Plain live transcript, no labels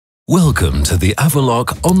Welcome to the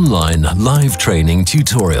Avaloq online live training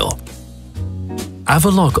tutorial.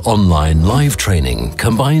 Avaloq online live training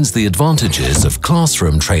combines the advantages of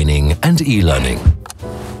classroom training and e-learning.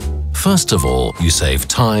 First of all, you save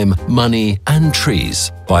time, money and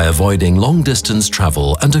trees by avoiding long-distance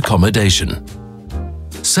travel and accommodation.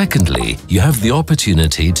 Secondly, you have the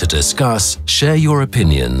opportunity to discuss, share your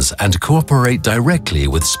opinions and cooperate directly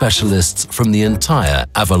with specialists from the entire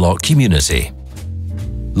Avaloq community.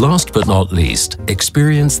 Last but not least,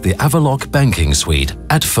 experience the Avaloq banking suite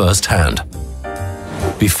at first hand.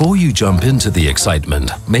 Before you jump into the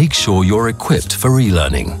excitement, make sure you're equipped for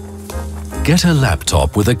e-learning. Get a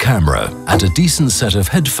laptop with a camera and a decent set of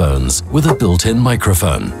headphones with a built-in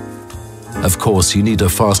microphone. Of course, you need a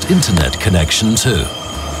fast internet connection too.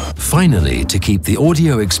 Finally, to keep the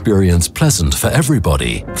audio experience pleasant for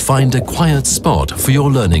everybody, find a quiet spot for your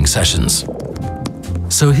learning sessions.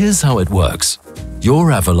 So here's how it works.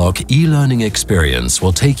 Your Avaloq e-learning experience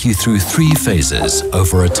will take you through 3 phases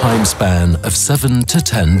over a time span of 7 to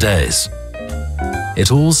 10 days.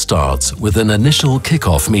 It all starts with an initial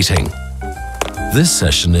kick-off meeting. This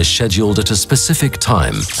session is scheduled at a specific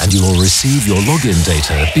time and you will receive your login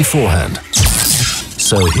data beforehand.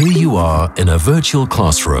 So here you are in a virtual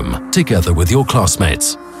classroom together with your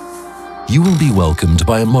classmates. You will be welcomed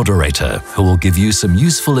by a moderator who will give you some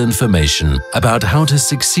useful information about how to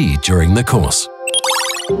succeed during the course.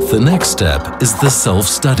 The next step is the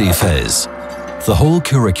self-study phase. The whole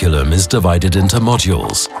curriculum is divided into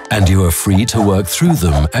modules, and you are free to work through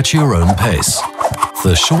them at your own pace.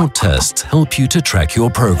 The short tests help you to track your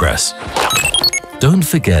progress. Don't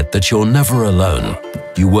forget that you're never alone.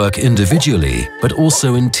 You work individually, but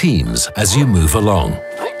also in teams as you move along.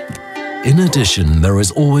 In addition, there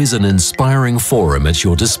is always an inspiring forum at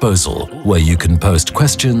your disposal, where you can post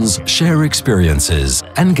questions, share experiences,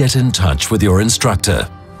 and get in touch with your instructor.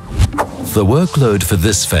 The workload for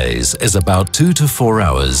this phase is about 2 to 4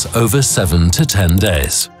 hours over 7 to 10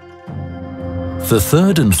 days. The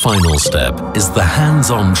third and final step is the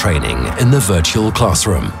hands-on training in the virtual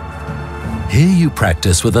classroom. Here you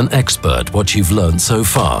practice with an expert what you've learned so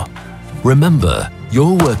far. Remember,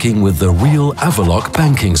 you're working with the real Avaloq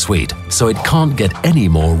banking suite, so it can't get any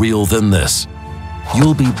more real than this.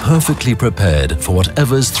 You'll be perfectly prepared for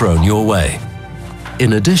whatever's thrown your way.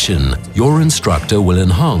 In addition, your instructor will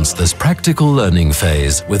enhance this practical learning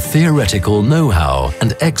phase with theoretical know-how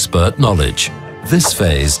and expert knowledge. This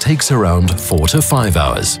phase takes around 4 to 5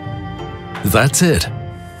 hours. That's it.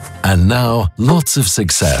 And now, lots of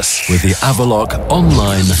success with the Avaloq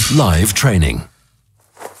online live training.